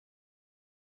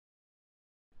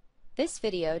This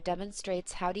video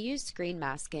demonstrates how to use screen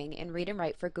masking in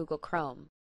Read&Write for Google Chrome.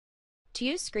 To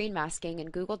use screen masking in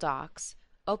Google Docs,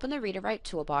 open the Read&Write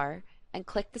toolbar and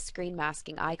click the screen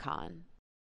masking icon.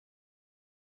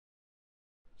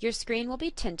 Your screen will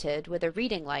be tinted with a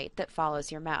reading light that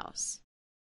follows your mouse.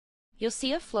 You'll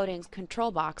see a floating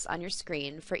control box on your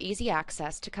screen for easy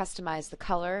access to customize the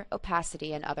color,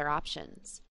 opacity, and other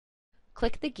options.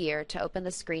 Click the gear to open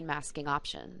the screen masking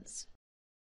options.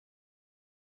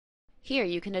 Here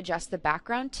you can adjust the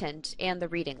background tint and the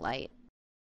reading light.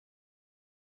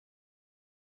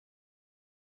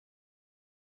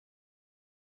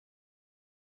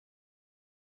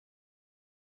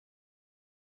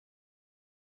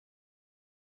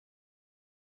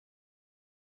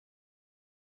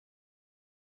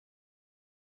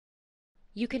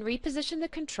 You can reposition the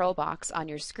control box on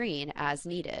your screen as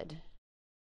needed.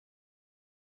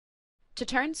 To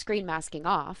turn screen masking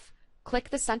off, click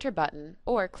the center button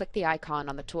or click the icon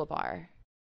on the toolbar.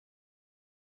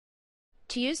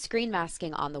 To use screen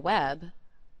masking on the web,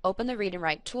 open the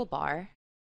Read&Write toolbar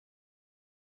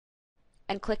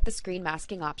and click the screen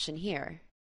masking option here.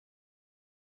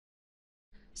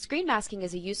 Screen masking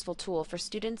is a useful tool for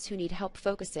students who need help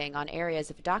focusing on areas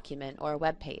of a document or a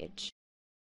web page.